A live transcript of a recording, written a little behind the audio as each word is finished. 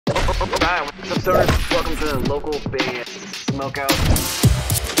Alright, what's up, stoners? Welcome to the local Bay Smokeout.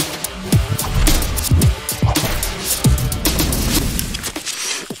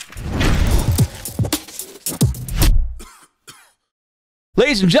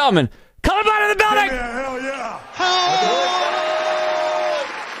 Ladies and gentlemen, Colorblind in the building! Yeah, hell yeah!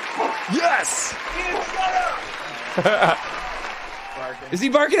 Yes! Is he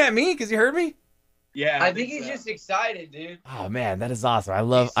barking at me because he heard me? Yeah, I think he's just excited, dude. Oh man, that is awesome.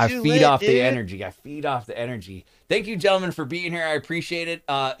 I too feed lit, off the dude. energy. I feed off the energy. Thank you, gentlemen, for being here. I appreciate it.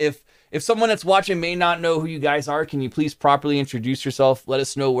 If someone that's watching may not know who you guys are, can you please properly introduce yourself? Let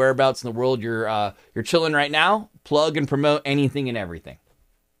us know whereabouts in the world you're chilling right now. Plug and promote anything and everything.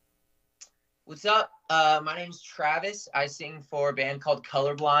 What's up? My name's Travis. I sing for a band called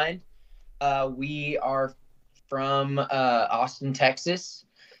Colorblind. We are from Austin, Texas.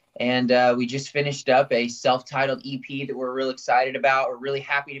 And we just finished up a self-titled EP that we're real excited about. We're really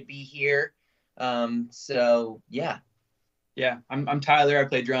happy to be here. So, yeah. Yeah, I'm Tyler. I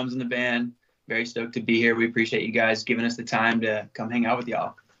play drums in the band. Very stoked to be here. We appreciate you guys giving us the time to come hang out with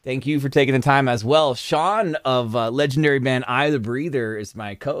y'all. Thank you for taking the time as well. Sean of legendary band I the Breather is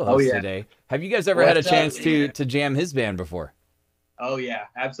my co-host today. Have you guys ever had a chance to jam his band before? Oh, yeah,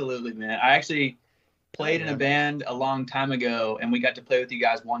 absolutely, man. I actually played in a band a long time ago, and we got to play with you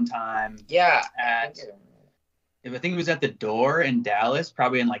guys one time. Yeah. I think it was at the Door in Dallas,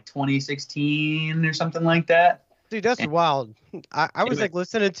 probably in like 2016 or something like that. Dude, that's wild. I was like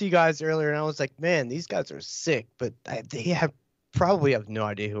listening to you guys earlier, and I was like, man, these guys are sick, but they probably have no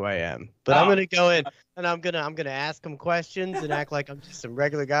idea who I am. But I'm gonna go in and I'm gonna ask them questions and act like I'm just some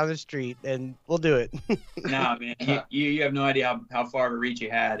regular guy on the street, and we'll do it. No, man, you have no idea how far of a reach you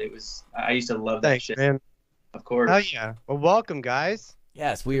had. I used to love that Thanks, shit. man. Of course. Oh yeah. Well, welcome, guys.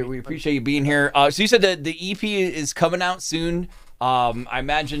 Yes, we appreciate you being here. So you said that the EP is coming out soon. I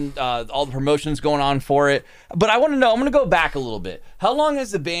imagine all the promotions going on for it. But I want to know, I'm going to go back a little bit. How long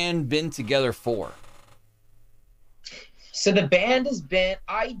has the band been together for? So the band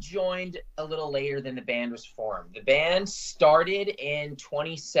I joined a little later than the band was formed. The band started in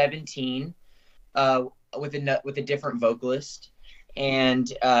 2017 with a different vocalist. And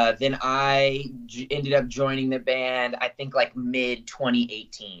then I ended up joining the band, I think like mid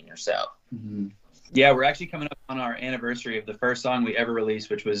 2018 or so. Mm-hmm. Yeah, we're actually coming up on our anniversary of the first song we ever released,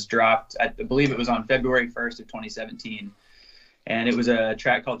 which was dropped, I believe it was on February 1st of 2017. And it was a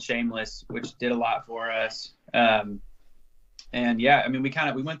track called Shameless, which did a lot for us. And yeah, I mean,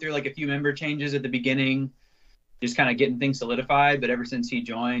 we went through like a few member changes at the beginning, just kind of getting things solidified. But ever since he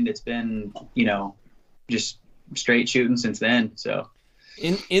joined, it's been, just straight shooting since then. So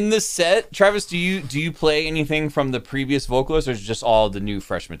in the set, Travis, do you play anything from the previous vocalist, or is it just all the new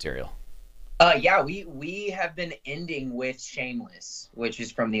fresh material? Yeah, we have been ending with Shameless, which is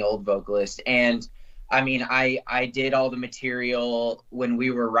from the old vocalist. And I mean, I did all the material when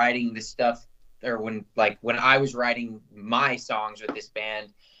we were writing this stuff, or when I was writing my songs with this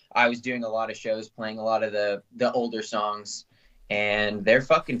band. I was doing a lot of shows, playing a lot of the older songs, and they're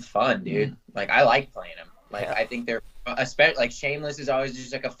fucking fun, dude. Like, I like playing them. Like, I think they're, especially like Shameless is always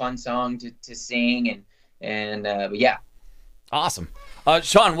just like a fun song to sing, and yeah. Awesome.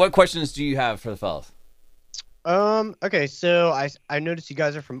 Sean, what questions do you have for the fellas? Okay, so I noticed you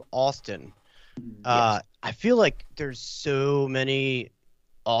guys are from Austin. Yes. I feel like there's so many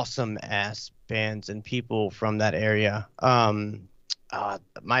awesome ass bands and people from that area.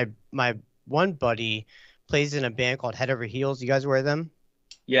 My one buddy plays in a band called Head Over Heels. You guys aware of them?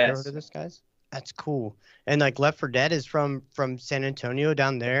 Yes. You ever heard of this, guys? That's cool. And like Left 4 Dead is from San Antonio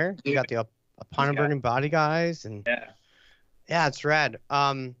down there. You got the Upon a Burning Body guys, and yeah, it's rad.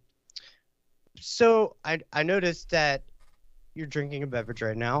 So I noticed that you're drinking a beverage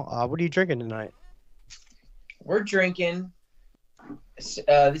right now. What are you drinking tonight? We're drinking. This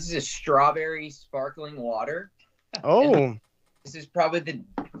is a strawberry sparkling water. Oh, This is probably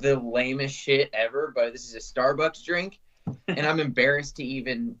the lamest shit ever, but this is a Starbucks drink, and I'm embarrassed to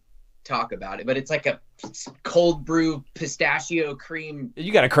even talk about it. But it's like a cold brew pistachio cream.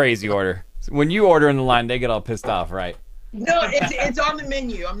 You got a crazy order. When you order in the line, they get all pissed off, right? No, it's on the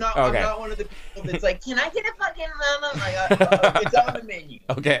menu. I'm not one of the people that's like, can I get a fucking like, it's on the menu.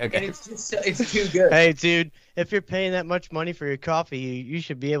 Okay. And it's just it's too good. hey, dude, if you're paying that much money for your coffee, you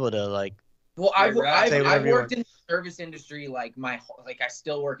should be able to like. Well, I've Say whatever you worked want. in the service industry like I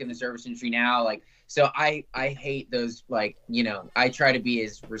still work in the service industry now, like, so I hate those, like, I try to be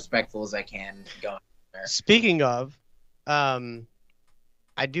as respectful as I can going there. Speaking of, I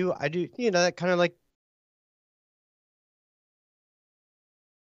do, that kind of like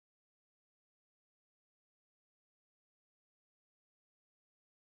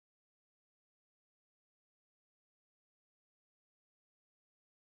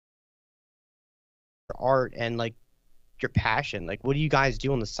art and like your passion? Like, what do you guys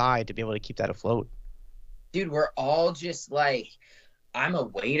do on the side to be able to keep that afloat? Dude, we're all just like, I'm a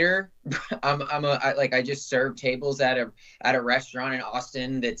waiter. I just serve tables at a restaurant in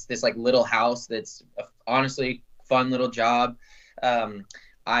Austin. That's this like little house. That's honestly fun little job.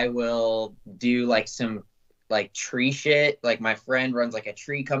 I will do like some like tree shit. Like my friend runs like a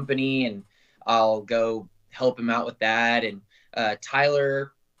tree company, and I'll go help him out with that. And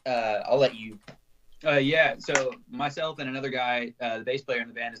Tyler, I'll let you. Yeah. So myself and another guy, the bass player in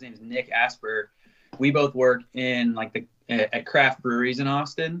the band, his name is Nick Asper. We both work in like at craft breweries in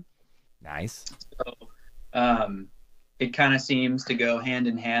Austin. Nice. So, it kind of seems to go hand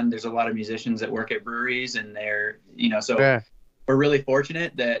in hand. There's a lot of musicians that work at breweries, and they're, we're really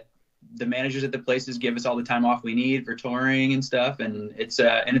fortunate that the managers at the places give us all the time off we need for touring and stuff. And it's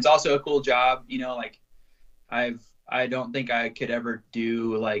also a cool job. Like I don't think I could ever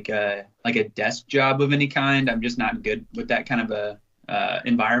do like a desk job of any kind. I'm just not good with that kind of a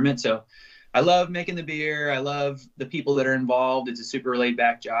environment. So I love making the beer. I love the people that are involved. It's a super laid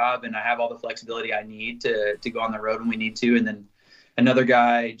back job, and I have all the flexibility I need to go on the road when we need to. And then another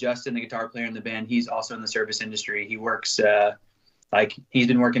guy, Justin, the guitar player in the band, he's also in the service industry. He works, he's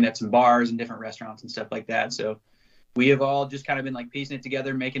been working at some bars and different restaurants and stuff like that. So we have all just kind of been like piecing it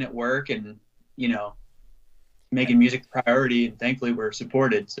together, making it work, and, making music a priority. And thankfully we're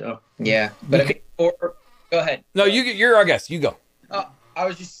supported. So yeah, but I mean, go ahead. No, you're our guest. You go. I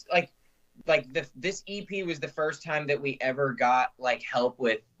was just this EP was the first time that we ever got like help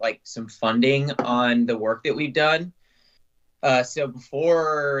with like some funding on the work that we've done. So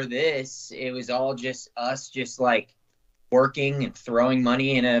before this, it was all just us just like working and throwing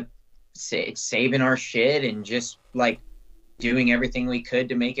money in saving our shit and just like doing everything we could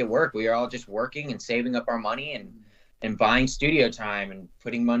to make it work. We were all just working and saving up our money and buying studio time and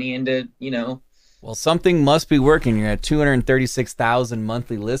putting money into, Well, something must be working. You're at 236,000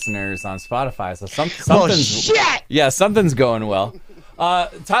 monthly listeners on Spotify, so something's going well.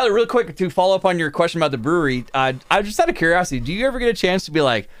 Tyler, real quick to follow up on your question about the brewery, I just out of curiosity, do you ever get a chance to be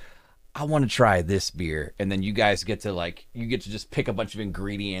like, I want to try this beer, and then you guys get to just pick a bunch of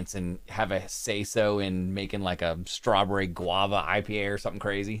ingredients and have a say so in making like a strawberry guava IPA or something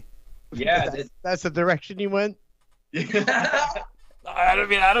crazy? Yeah, that's the direction you went. I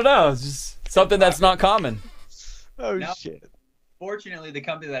don't know. It's just something that's not common. Oh, shit. Fortunately, the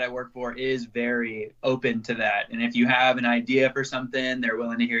company that I work for is very open to that. And if you have an idea for something, they're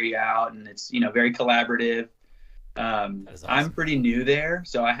willing to hear you out. And it's, very collaborative. Awesome. I'm pretty new there,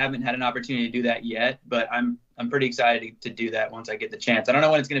 so I haven't had an opportunity to do that yet. But I'm pretty excited to do that once I get the chance. I don't know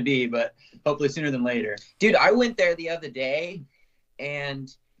when it's going to be, but hopefully sooner than later. Dude, I went there the other day,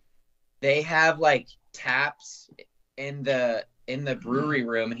 and they have like taps in the brewery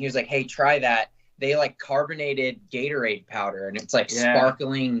room, and he was like, hey, try that. They like carbonated Gatorade powder, and it's like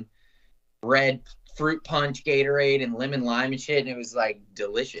sparkling red fruit punch Gatorade and lemon lime and shit, and it was like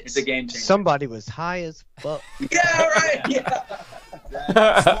delicious. It's a game changer. Somebody was high as fuck. Yeah, right. Yeah.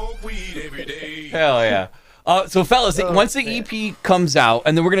 Smoke weed every day. Hell yeah. So fellas, once the EP comes out,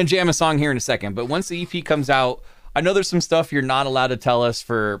 and then we're gonna jam a song here in a second, but once the EP comes out, I know there's some stuff you're not allowed to tell us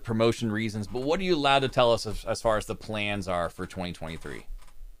for promotion reasons, but what are you allowed to tell us as far as the plans are for 2023?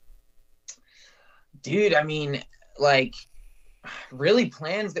 Dude, I mean, like, really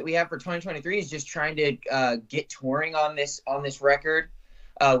plans that we have for 2023 is just trying to get touring on this record.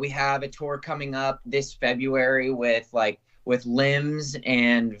 We have a tour coming up this February with Limbs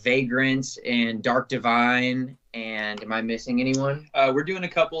and Vagrants and Dark Divine. And am I missing anyone? We're doing a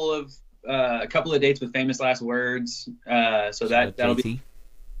couple of dates with Famous Last Words. So that'll be.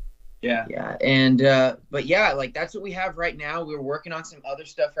 Yeah. And but yeah, like that's what we have right now. We're working on some other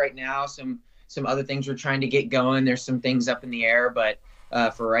stuff right now. Some other things we're trying to get going. There's some things up in the air, but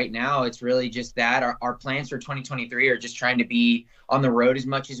for right now, it's really just that. Our plans for 2023 are just trying to be on the road as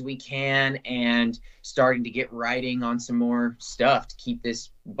much as we can and starting to get writing on some more stuff to keep this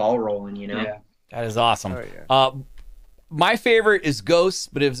ball rolling, Yeah. That is awesome. Oh, yeah. My favorite is Ghosts,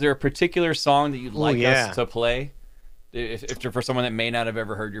 but is there a particular song that you'd like us to play? If for someone that may not have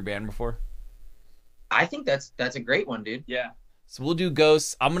ever heard your band before? I think that's a great one, dude. Yeah. So we'll do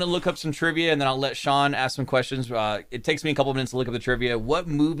Ghosts. I'm going to look up some trivia, and then I'll let Sean ask some questions. It takes me a couple minutes to look up the trivia. What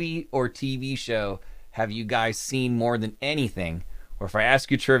movie or TV show have you guys seen more than anything? Or if I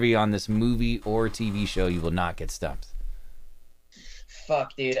ask you trivia on this movie or TV show, you will not get stumped.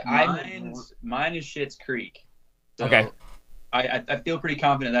 Fuck, dude. Mine is Schitt's Creek. So okay. I feel pretty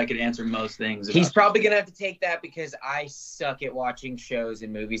confident that I could answer most things. He's probably going to have to take that because I suck at watching shows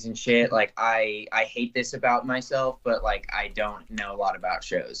and movies and shit. Like, I hate this about myself, but, like, I don't know a lot about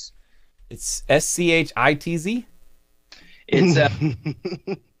shows. It's SCHITZ. It's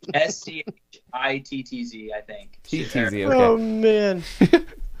SCHITTZ, I think. TTZ. Okay. Oh man.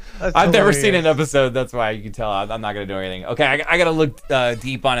 That's I've never hilarious. seen an episode. That's why you can tell I'm not going to do anything. Okay, I got to look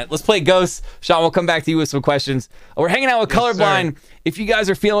deep on it. Let's play Ghosts. Sean, we'll come back to you with some questions. We're hanging out with Yes, Colorblind. sir. If you guys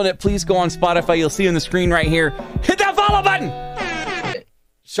are feeling it, please go on Spotify. You'll see on the screen right here. Hit that follow button.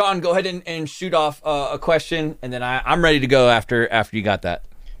 Sean, go ahead and shoot off a question, and then I'm ready to go after you got that.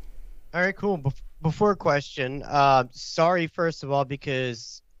 All right, cool. Before question, sorry first of all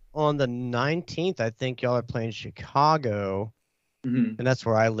because on the 19th I think y'all are playing Chicago. Mhm. And that's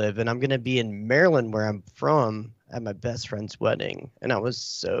where I live. And I'm going to be in Maryland, where I'm from, at my best friend's wedding. And I was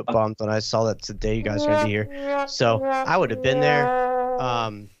so bummed when I saw that today you guys are going to be here. So I would have been there.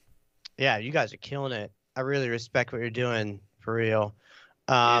 Yeah, you guys are killing it. I really respect what you're doing, for real.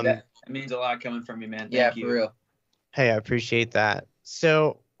 That means a lot coming from you, man. Thank you. For real. Hey, I appreciate that.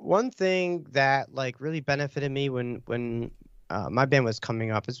 So one thing that like really benefited me when my band was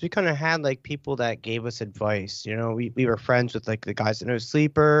coming up is we kind of had like people that gave us advice. You know, we were friends with like the guys that know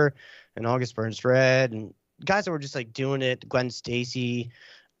Sleeper and August Burns Red and guys that were just like doing it, Gwen Stacy.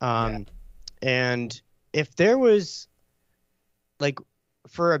 And if there was like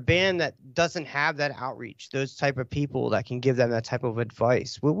for a band that doesn't have that outreach, those type of people that can give them that type of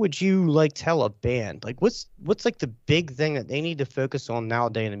advice, what would you like tell a band? Like what's like the big thing that they need to focus on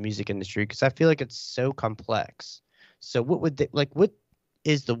nowadays in the music industry? Because I feel like it's so complex. So what would they, like what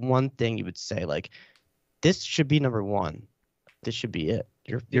is the one thing you would say like this should be number one? This should be it.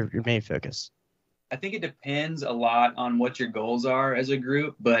 Your main focus. I think it depends a lot on what your goals are as a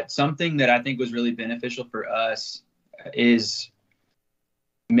group, but something that I think was really beneficial for us is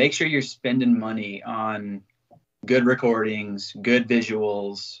make sure you're spending money on good recordings, good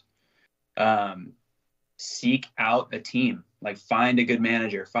visuals, seek out a team, like find a good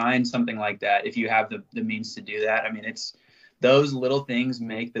manager, find something like that. If you have the means to do that. I mean, it's those little things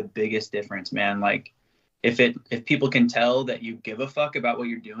make the biggest difference, man. Like if people can tell that you give a fuck about what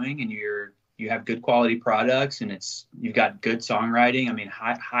you're doing and you have good quality products and you've got good songwriting, I mean,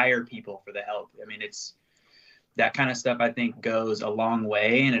 hire people for the help. I mean, it's that kind of stuff I think goes a long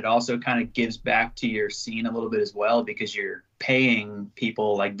way. And it also kind of gives back to your scene a little bit as well, because you're paying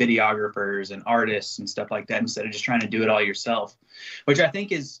people like videographers and artists and stuff like that instead of just trying to do it all yourself, which I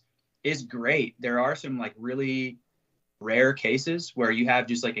think is great. There are some like really rare cases where you have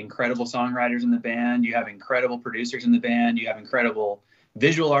just like incredible songwriters in the band, you have incredible producers in the band, you have incredible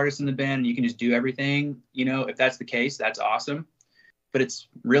visual artists in the band, and you can just do everything. You know, if that's the case, that's awesome. But it's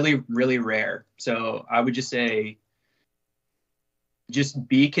really, really rare. So I would just say, just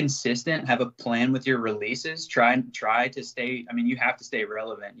be consistent, have a plan with your releases, try to stay, I mean, you have to stay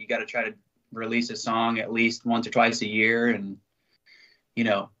relevant. You got to try to release a song at least once or twice a year and, you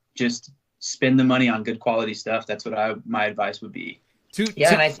know, just spend the money on good quality stuff. That's what my advice would be.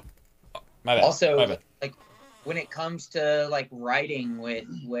 And I My bad. also My bad. like when it comes to like writing with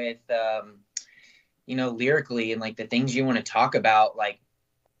you know, lyrically and like the things you want to talk about, like,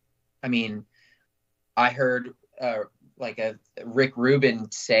 I mean, I heard like a Rick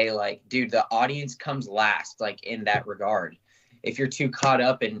Rubin say like, dude, the audience comes last, like in that regard. If you're too caught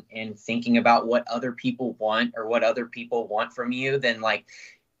up in thinking about what other people want or what other people want from you, then like,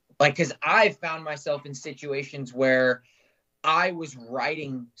 cause I've found myself in situations where I was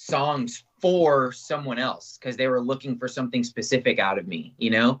writing songs for someone else because they were looking for something specific out of me, you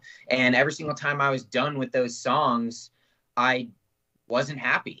know? And every single time I was done with those songs, I wasn't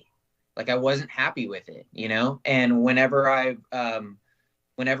happy. Like I wasn't happy with it, you know? And whenever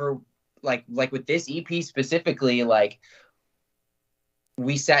like with this EP specifically, like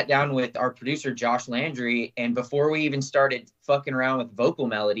we sat down with our producer, Josh Landry, and before we even started fucking around with vocal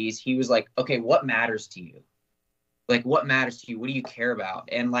melodies, he was like, okay, what matters to you? Like, what matters to you? What do you care about?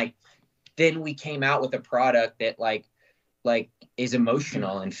 And like, then we came out with a product that like is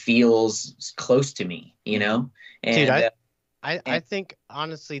emotional and feels close to me, you know? And, dude, I think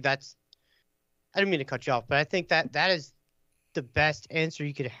honestly, I didn't mean to cut you off, but I think that is the best answer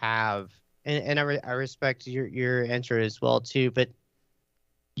you could have. And I respect your answer as well too, but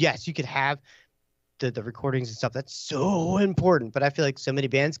yes, you could have the recordings and stuff. That's so important. But I feel like so many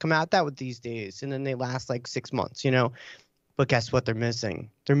bands come out that with these days and then they last like 6 months, you know. But guess what they're missing?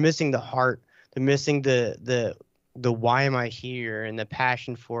 They're missing the heart. They're missing the why am I here and the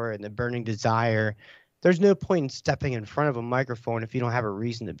passion for it and the burning desire. There's no point in stepping in front of a microphone if you don't have a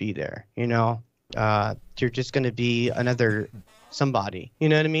reason to be there, you know. You're just going to be another somebody, you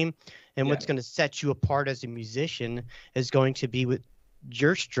know what I mean? And what's going to set you apart as a musician is going to be with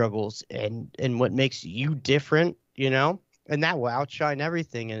your struggles and what makes you different, you know. and that will outshine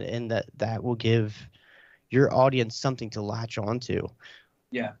everything, and that will give your audience something to latch onto.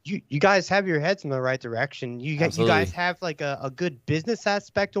 Yeah. You guys have your heads in the right direction. You guys have like a good business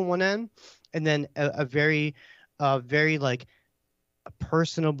aspect on one end, and then a very like a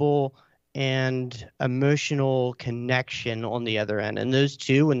personable and emotional connection on the other end. And those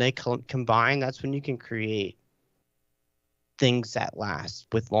two, when they combine, that's when you can create things that last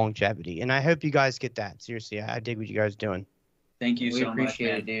with longevity. And I hope you guys get that. Seriously, I dig what you guys are doing. Thank you so much, man. We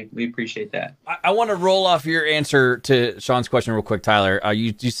appreciate it, dude. We appreciate that. I want to roll off your answer to Sean's question real quick, Tyler.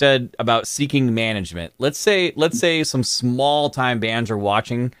 You said about seeking management. Let's say some small time bands are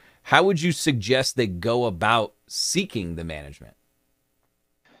watching. How would you suggest they go about seeking the management?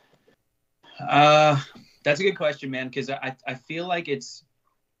 That's a good question, man, because I feel like it's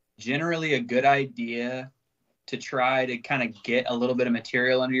generally a good idea to try to kind of get a little bit of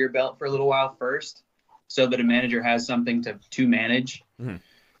material under your belt for a little while first, so that a manager has something to manage.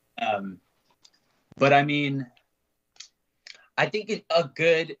 Mm-hmm. But I mean, I think it's a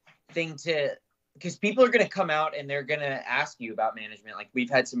good thing because people are going to come out and they're going to ask you about management. Like, we've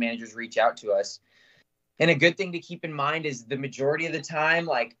had some managers reach out to us, and a good thing to keep in mind is the majority of the time,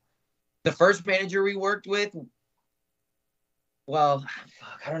 like the first manager we worked with, well,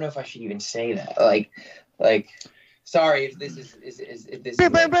 fuck, I don't know if I should even say that. Like, sorry if this is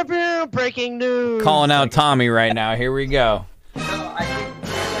breaking news. Calling out Tommy right now. Here we go. no, I think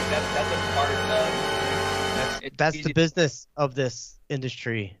like that's a part of That's the business of this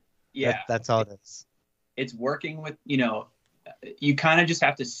industry. Yeah, that's all it is. It's working with, you kind of just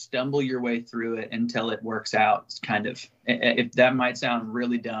have to stumble your way through it until it works out. It's kind of, if that might sound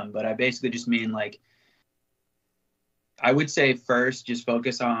really dumb, but I basically just mean, like, I would say first just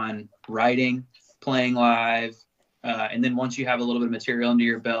focus on writing, playing live, and then once you have a little bit of material under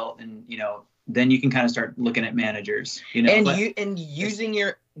your belt, and then you can kind of start looking at managers, and using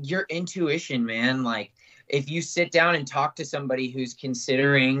your intuition, man. Like, if you sit down and talk to somebody who's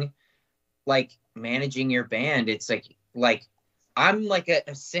considering like managing your band, it's like I'm like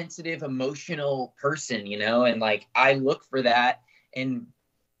a sensitive, emotional person, and like I look for that in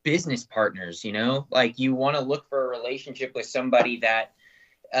business partners, like you want to look for a relationship with somebody that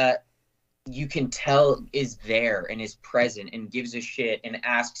you can tell is there and is present and gives a shit and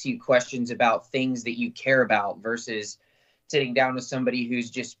asks you questions about things that you care about, versus sitting down with somebody who's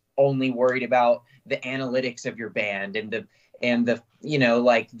just only worried about the analytics of your band and the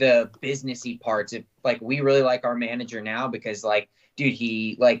like the businessy parts. Like, we really like our manager now because, like, dude,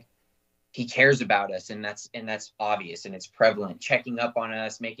 he cares about us, and that's obvious, and it's prevalent, checking up on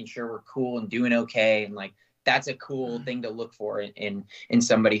us, making sure we're cool and doing okay, and like that's a cool thing to look for in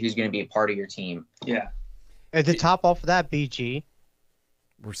somebody who's going to be a part of your team. Yeah. And to top off of that, BG,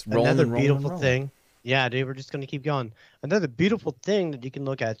 We're rolling, another rolling, beautiful rolling. thing. Yeah, dude, we're just gonna keep going. Another beautiful thing that you can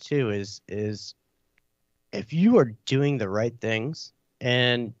look at too is if you are doing the right things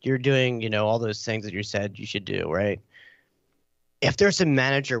and you're doing, all those things that you said you should do, right? If there's a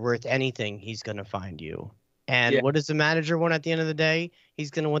manager worth anything, he's gonna find you. And what does the manager want at the end of the day?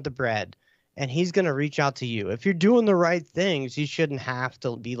 He's gonna want the bread. And he's going to reach out to you. If you're doing the right things, you shouldn't have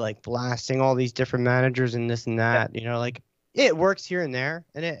to be like blasting all these different managers and this and that. Like, it works here and there,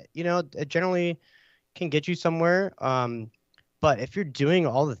 and it generally can get you somewhere. But if you're doing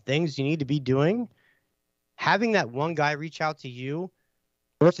all the things you need to be doing, having that one guy reach out to you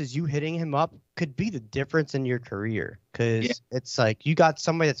versus you hitting him up could be the difference in your career. Because it's like you got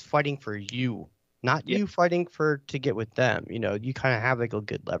somebody that's fighting for you, not you fighting to get with them. You kind of have like a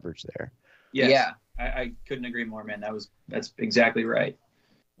good leverage there. Yes. Yeah. I couldn't agree more, man. That's exactly right.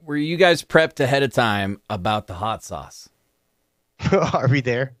 Were you guys prepped ahead of time about the hot sauce? Are we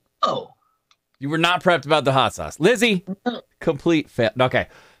there? Oh, You were not prepped about the hot sauce. Lizzie, complete fail. Okay.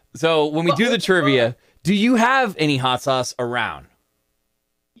 So when we do the trivia, do you have any hot sauce around?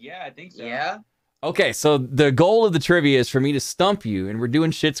 Yeah, I think so. yeah. Okay, so the goal of the trivia is for me to stump you, and we're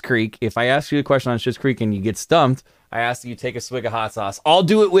doing Schitt's Creek. If I ask you a question on Schitt's Creek and you get stumped, I ask that you take a swig of hot sauce. I'll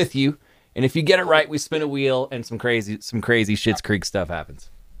do it with you, and if you get it right, we spin a wheel, and some crazy Schitt's Creek stuff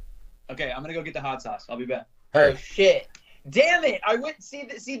happens. Okay, I'm gonna go get the hot sauce. I'll be back. Oh shit! Damn it! I went see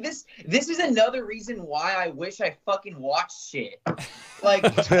this. This is another reason why I wish I fucking watched shit. Like,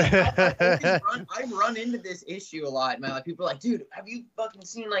 I run into this issue a lot, man. Like, people are like, dude, have you fucking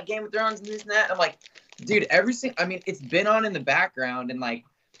seen like Game of Thrones and this and that? I'm like, dude, it's been on in the background, and like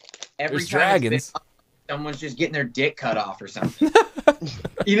every There's time dragons. it's been on, someone's just getting their dick cut off or something.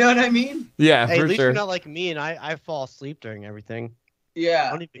 You know what I mean? Yeah, Hey, for at least sure. you're not like me, and I fall asleep during everything. Yeah.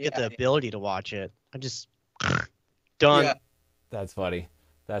 I don't even get the ability to watch it. I just done. Yeah. That's funny.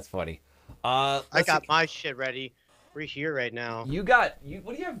 That's funny. I got my shit ready. We're here right now. You got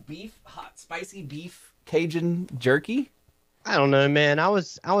what do you have? Beef, hot, spicy beef, Cajun jerky? I don't know, man. I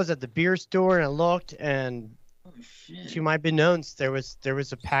was at the beer store and I looked, and to my beknownst, there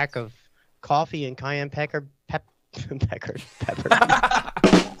was a pack of coffee and cayenne pepper.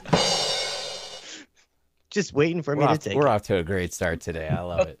 Just waiting for me to take. We're off to a great start today. I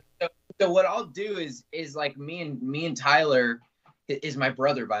love it. So what I'll do is like me and Tyler is my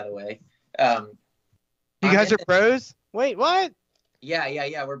brother, by the way. You guys are bros? Wait, what?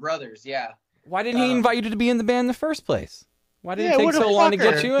 Yeah. We're brothers. Yeah. Why didn't he invite you to be in the band in the first place? Why did it take so long to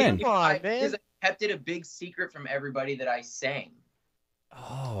get you in? Come on, man. Because I kept it a big secret from everybody that I sang.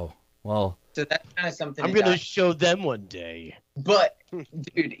 Oh, well. So that's kind of something. I'm gonna show them one day. But,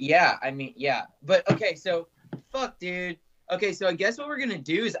 dude, yeah. I mean, yeah. But okay, so fuck, dude. Okay, so I guess what we're gonna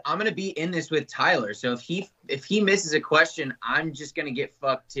do is I'm gonna be in this with Tyler. So if he misses a question, I'm just gonna get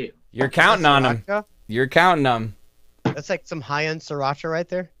fucked too. You're counting on him. You're counting on him. That's like some high-end sriracha right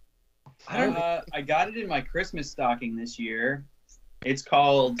there. I got it in my Christmas stocking this year. It's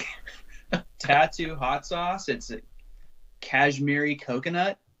called Tattoo Hot Sauce. It's a Kashmiri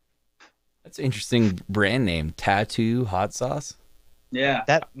coconut. That's an interesting brand name. Tattoo Hot Sauce. Yeah.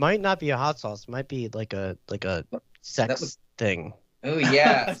 That might not be a hot sauce. It might be like a sex thing. Oh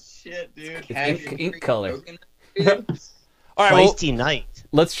yeah. Shit, dude. It's ink color. Coconut, All right, well, Feisty night.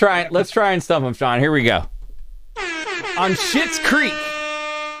 let's try and stump him, Sean. Here we go. On Schitt's Creek,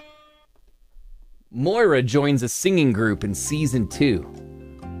 Moira joins a singing group in season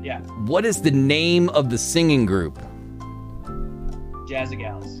 2. Yeah. What is the name of the singing group?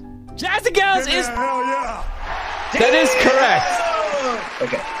 Jazzagals. Jazzagals is that is correct.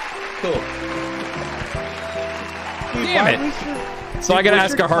 Okay. Cool. Damn it. So I gotta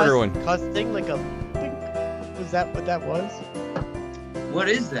ask a harder one. Cuss thing like a. Was that what that was? What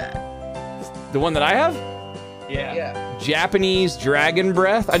is that? The one that I have? Yeah. Yeah. Japanese dragon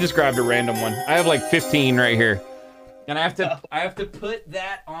breath. I just grabbed a random one. I have like 15 right here. And I have to put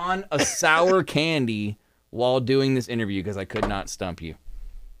that on a sour candy while doing this interview because I could not stump you.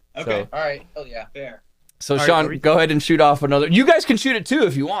 Okay. All right. Oh yeah. Fair. So All Sean, right, go ahead and shoot off another. You guys can shoot it too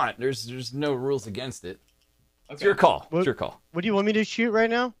if you want. There's no rules against it. Okay. It's your call. It's your call. What do you want me to shoot right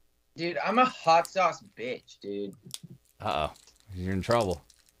now? Dude, I'm a hot sauce bitch, dude. Uh-oh. You're in trouble.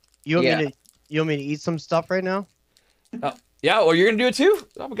 You want me to eat some stuff right now? Yeah, well, you're going to do it too?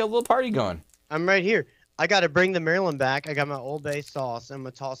 Oh, we got a little party going. I'm right here. I got to bring the Maryland back. I got my Old Bay sauce. I'm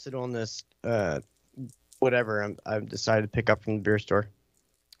going to toss it on this, whatever I've decided to pick up from the beer store.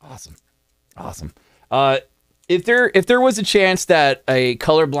 Awesome. If there was a chance that a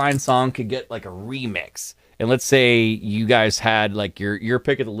Colorblind song could get like a remix, and let's say you guys had like your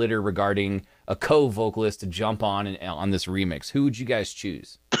pick of the litter regarding a co-vocalist to jump on this remix, who would you guys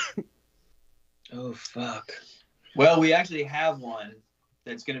choose? Oh fuck. Well, we actually have one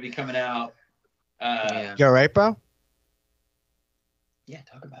that's going to be coming out. Yeah. You all right, bro? Yeah,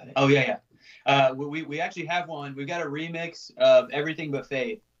 talk about it. Oh, yeah. We actually have one. We've got a remix of Everything But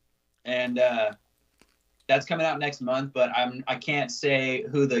Faith. And that's coming out next month, but I can't say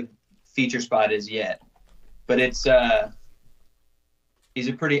who the feature spot is yet. But it's he's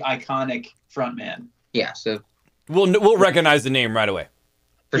a pretty iconic frontman. Yeah, so We'll recognize the name right away.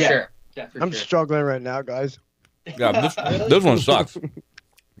 for sure. Yeah, for I'm sure. struggling right now, guys. Yeah, this one sucks.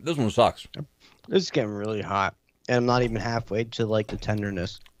 This one sucks. This is getting really hot, and I'm not even halfway to like the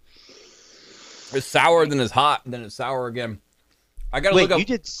tenderness. It's sour, then it's hot, then it's sour again. I gotta Wait, look up. you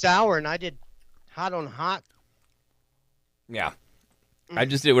did sour, and I did hot on hot. Yeah, I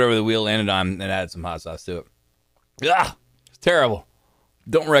just did whatever the wheel landed on and added some hot sauce to it. Yeah, it's terrible.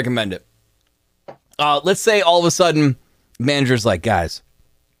 Don't recommend it. Let's say all of a sudden, manager's like, guys,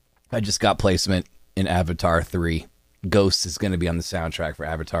 I just got placement in Avatar 3. Ghost is going to be on the soundtrack for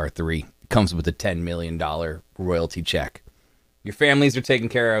Avatar 3. Comes with a $10 million royalty check. Your families are taken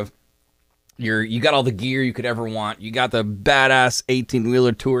care of. You got all the gear you could ever want. You got the badass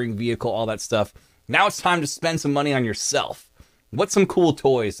 18-wheeler touring vehicle, all that stuff. Now it's time to spend some money on yourself. What's some cool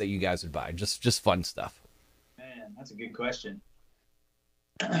toys that you guys would buy? Just fun stuff. Man, that's a good question.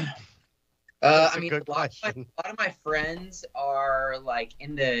 That's I a mean, good a lot question. of my friends are like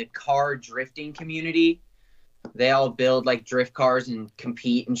in the car drifting community. They all build like drift cars and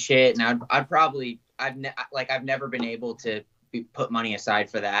compete and shit. And I've never been able to put money aside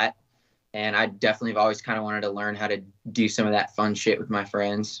for that. And I definitely have always kind of wanted to learn how to do some of that fun shit with my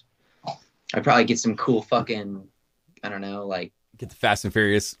friends. I'd probably get some cool fucking, I don't know, like Get the Fast and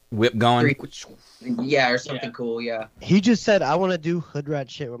Furious whip going. yeah, or something cool. Yeah. He just said, I want to do hood rat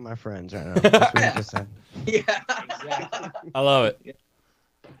shit with my friends right now. That's what he just said. Yeah. Exactly. I love it.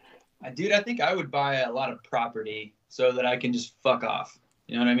 Dude, I think I would buy a lot of property so that I can just fuck off.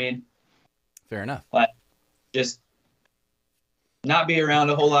 You know what I mean? Fair enough. Like, just not be around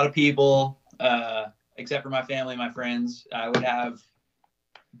a whole lot of people, except for my family, my friends. I would have,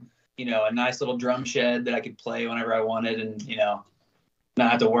 you know, a nice little drum shed that I could play whenever I wanted, and, you know,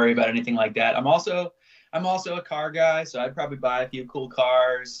 not have to worry about anything like that. I'm also a car guy, so I'd probably buy a few cool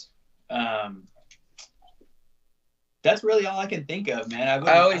cars. That's really all I can think of, man.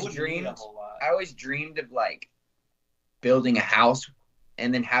 I always dreamed of like building a house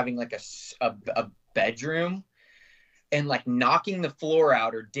and then having like a bedroom and like knocking the floor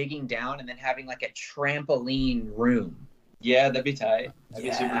out or digging down and then having like a trampoline room. Yeah, that'd be tight. That'd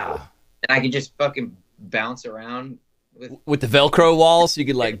be super cool. And I could just fucking bounce around with the Velcro walls, so you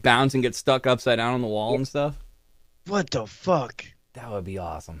could like bounce and get stuck upside down on the wall and stuff. What the fuck? That would be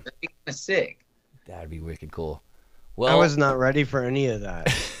awesome. That'd be kind of sick. That'd be wicked cool. Well, I was not ready for any of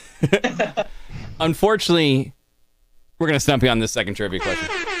that. Unfortunately, we're gonna stump you on this second trivia question.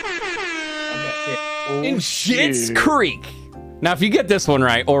 In Schitt's Creek. Now, if you get this one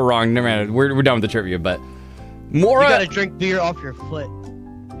right or wrong, no matter, we're done with the trivia. But Mora, you gotta drink beer off your foot.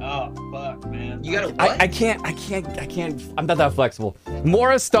 Oh fuck, man! You gotta what? I can't. I'm not that flexible.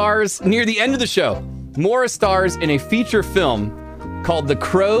 Mora stars near the end of the show. Mora stars in a feature film called "The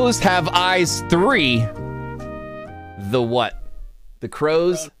Crows Have Eyes 3." The what? The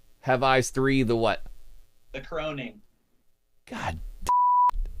Crows Have Eyes 3. The what? The Croning. God.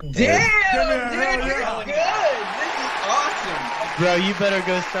 Damn, dude, you're good. This is awesome. Bro, you better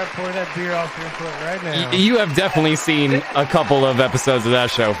go start pouring that beer off your foot right now. You have definitely seen a couple of episodes of that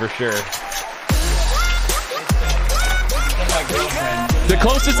show for sure. The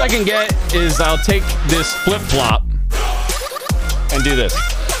closest I can get is I'll take this flip-flop and do this.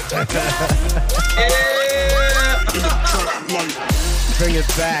 Bring it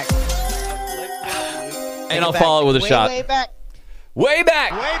back. And I'll follow it with a shot. Way back. Way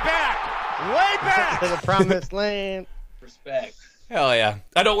back. Way back. Way back. To the promised land. Respect. Hell yeah.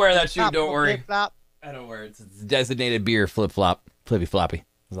 I don't wear that shoe, don't worry. Flip-flop. I don't wear it. It's designated beer flip-flop. Flippy-floppy,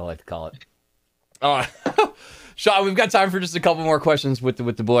 as I like to call it. Oh, Sean, we've got time for just a couple more questions with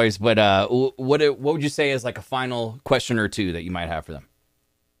the boys, but what would you say is like a final question or two that you might have for them?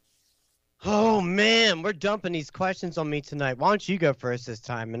 Oh man, we're dumping these questions on me tonight. Why don't you go first this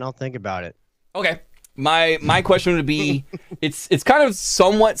time, and I'll think about it. Okay. My question would be, it's kind of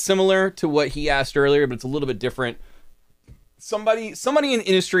somewhat similar to what he asked earlier, but it's a little bit different. Somebody in the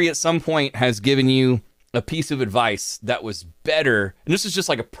industry at some point has given you a piece of advice that was better, and this is just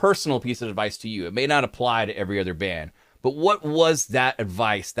like a personal piece of advice to you. It may not apply to every other band, but what was that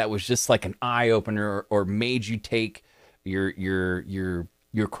advice that was just like an eye opener or made you take your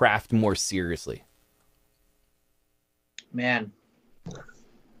craft more seriously? Man.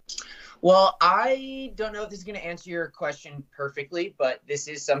 Well, I don't know if this is going to answer your question perfectly, but this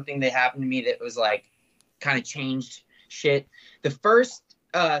is something that happened to me that was like kind of changed shit. The first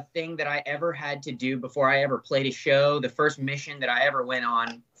thing that I ever had to do before I ever played a show, the first mission that I ever went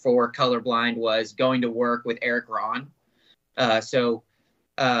on for Colorblind was going to work with Eric Ron. So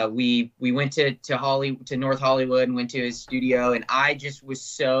we went to North Hollywood and went to his studio, and I just was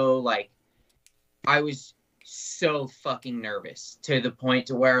so like, I was so fucking nervous to the point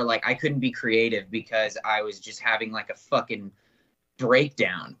to where like I couldn't be creative because I was just having like a fucking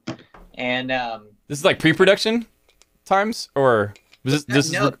breakdown. And this is like pre-production times, or was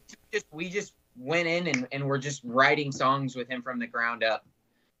this no, we just went in and we're just writing songs with him from the ground up.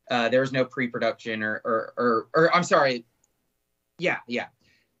 There was no pre-production or I'm sorry. Yeah.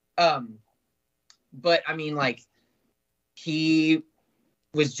 But I mean, like, he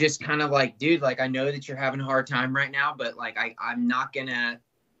was just kind of like, dude, like, I know that you're having a hard time right now, but like, I'm not gonna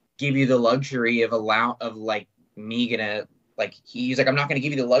give you the luxury of like me gonna, like, he's like, I'm not gonna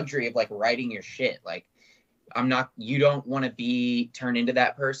give you the luxury of like writing your shit. Like, you don't want to be turned into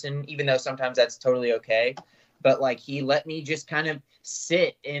that person, even though sometimes that's totally okay. But like, he let me just kind of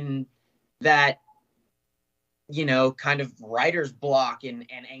sit in that, you know, kind of writer's block and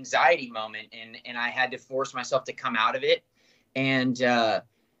anxiety moment. And I had to force myself to come out of it. And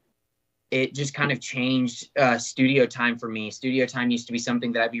it just kind of changed studio time for me. Studio time used to be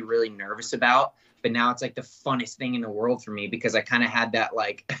something that I'd be really nervous about, but now it's like the funnest thing in the world for me because I kind of had that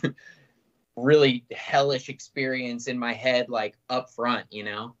like really hellish experience in my head, like up front, you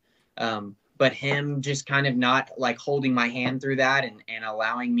know? But him just kind of not like holding my hand through that and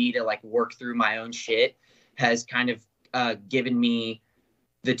allowing me to like work through my own shit has kind of given me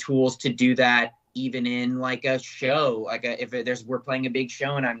the tools to do that. Even in like a show, like we're playing a big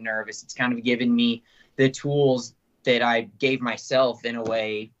show and I'm nervous, it's kind of given me the tools that I gave myself in a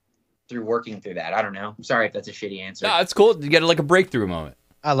way through working through that. I don't know. Sorry if that's a shitty answer. No, it's cool. You get like a breakthrough moment.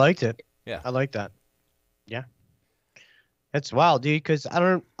 I liked it. Yeah. I like that. Yeah. It's wild, dude, because I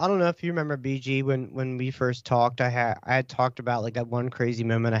don't know if you remember, BG, when we first talked, I had talked about like that one crazy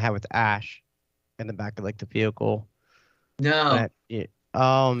moment I had with Ash in the back of like the vehicle. No.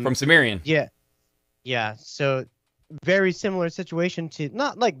 From Sumerian. Yeah. Yeah. So very similar situation to,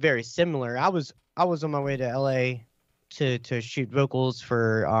 not like very similar. I was on my way to LA to shoot vocals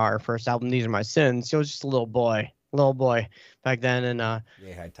for our first album, These Are My Sins. So I was just a little boy back then, and Yeah,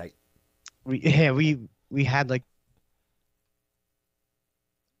 high tight. we had like,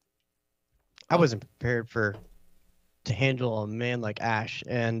 I wasn't prepared to handle a man like Ash,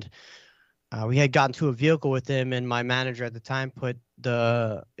 and we had gotten to a vehicle with him, and my manager at the time put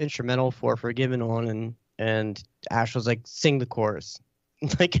the instrumental for Forgiven on, and Ash was like, sing the chorus.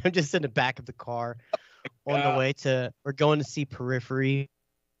 Like, I'm just in the back of the car on the way we're going to see Periphery.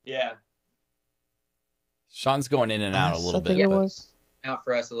 Yeah. Sean's going in and out a little bit. It But was. Out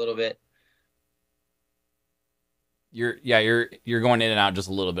for us a little bit. you're going in and out just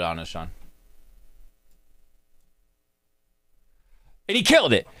a little bit on us, Sean. And he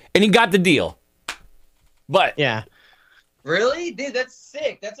killed it. And he got the deal. But Yeah. Really? Dude, that's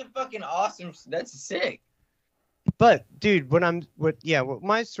sick. That's a fucking awesome. That's sick. But dude, what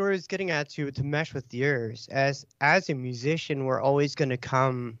my story is getting at to mesh with yours, as a musician, we're always going to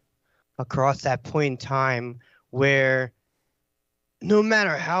come across that point in time where no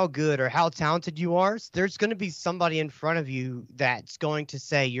matter how good or how talented you are, there's going to be somebody in front of you that's going to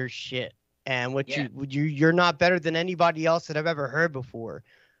say you're shit, and you're not better than anybody else that I've ever heard before.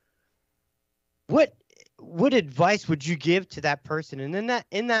 What advice would you give to that person? And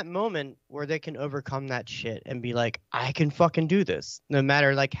in that moment where they can overcome that shit and be like, I can fucking do this, no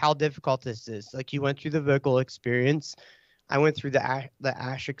matter like how difficult this is. Like, you went through the vocal experience, I went through the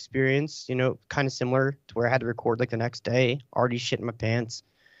Ash experience, you know, kind of similar to where I had to record like the next day, already shit in my pants.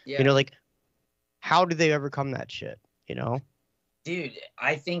 Yeah. You know, like, how do they overcome that shit? You know, Dude,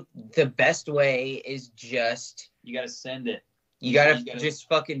 I think the best way is just You got to send it. you gotta You gotta- just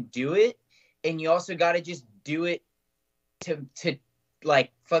fucking do it, and you also gotta just do it to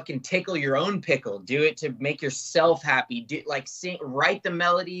like fucking tickle your own pickle. Do it to make yourself happy. Do like write the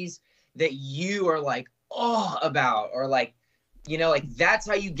melodies that you are like about, or like, you know, like that's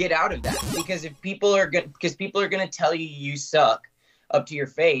how you get out of that. Because people are gonna tell you you suck up to your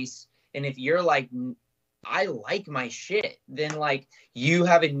face, and if you're like, I like my shit, then like you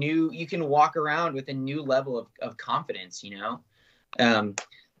can walk around with a new level of confidence, you know?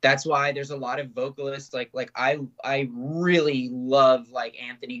 That's why there's a lot of vocalists like I really love like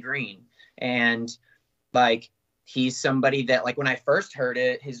Anthony Green, and like he's somebody that like when I first heard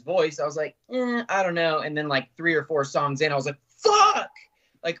his voice, I was like, I don't know. And then like 3 or 4 songs in, I was like, fuck,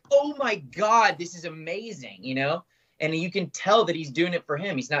 like, oh my God, this is amazing, you know? And you can tell that he's doing it for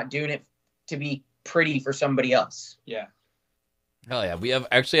him. He's not doing it to be pretty for somebody else. Yeah. hell yeah. We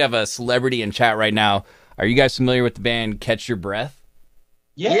actually have a celebrity in chat right now. Are you guys familiar with the band Catch Your Breath?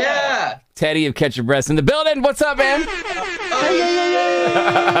 Yeah. Teddy of Catch Your Breath in the building. What's up, man? Hey,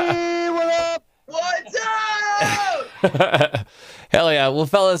 what up? What's up? Hell yeah. Well,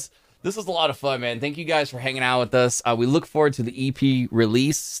 fellas, this was a lot of fun, man. Thank you guys for hanging out with us. We look forward to the EP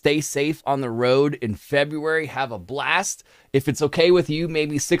release. Stay safe on the road in February. Have a blast. If it's okay with you,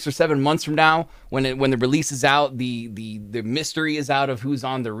 maybe 6 or 7 months from now, when the release is out, the mystery is out of who's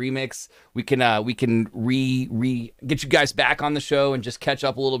on the remix, we can get you guys back on the show and just catch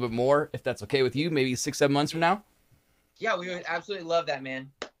up a little bit more. If that's okay with you, maybe 6, 7 months from now. Yeah, we would absolutely love that,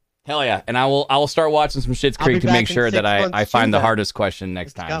 man. Hell yeah. And I will start watching some Schitt's I'll be Creek to back make in sure 6 that I months find too, the then. hardest question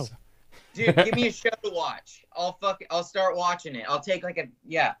next Let's time. go. Dude, give me a show to watch. I'll start watching it. I'll take like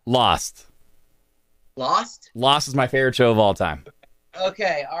Lost. Lost? Lost is my favorite show of all time.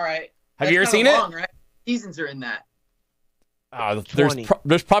 Okay, all right. Have you ever That's seen kinda it? long, right? Seasons are in that. There's 20.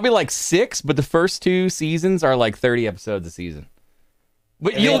 there's probably like 6, but the first 2 seasons are like 30 episodes a season.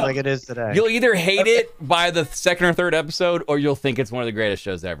 But It ain't like it is today. you'll either hate it by the 2nd or 3rd episode, or you'll think it's one of the greatest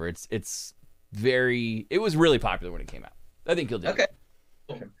shows ever. It was really popular when it came out. I think you'll do Okay.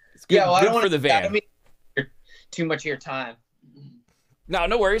 it. It's good, Yeah, well, I good don't for want the van. I mean, too much of your time.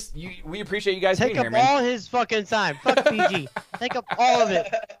 No worries. We appreciate you guys Take being up here, man. all his fucking time. Fuck PG. Take up all of it.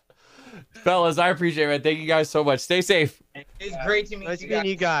 Fellas, I appreciate it, man. Thank you guys so much. Stay safe. It's great to meet Nice you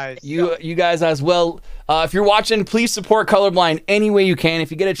meeting guys. you guys. You guys as well. If you're watching, please support Colorblind any way you can.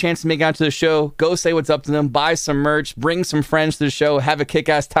 If you get a chance to make it out to the show, go say what's up to them, buy some merch, bring some friends to the show, have a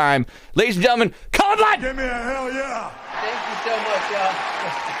kick-ass time. Ladies and gentlemen, Colorblind! Give me a hell yeah! Thank you so much, y'all.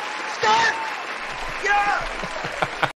 Start! Yeah!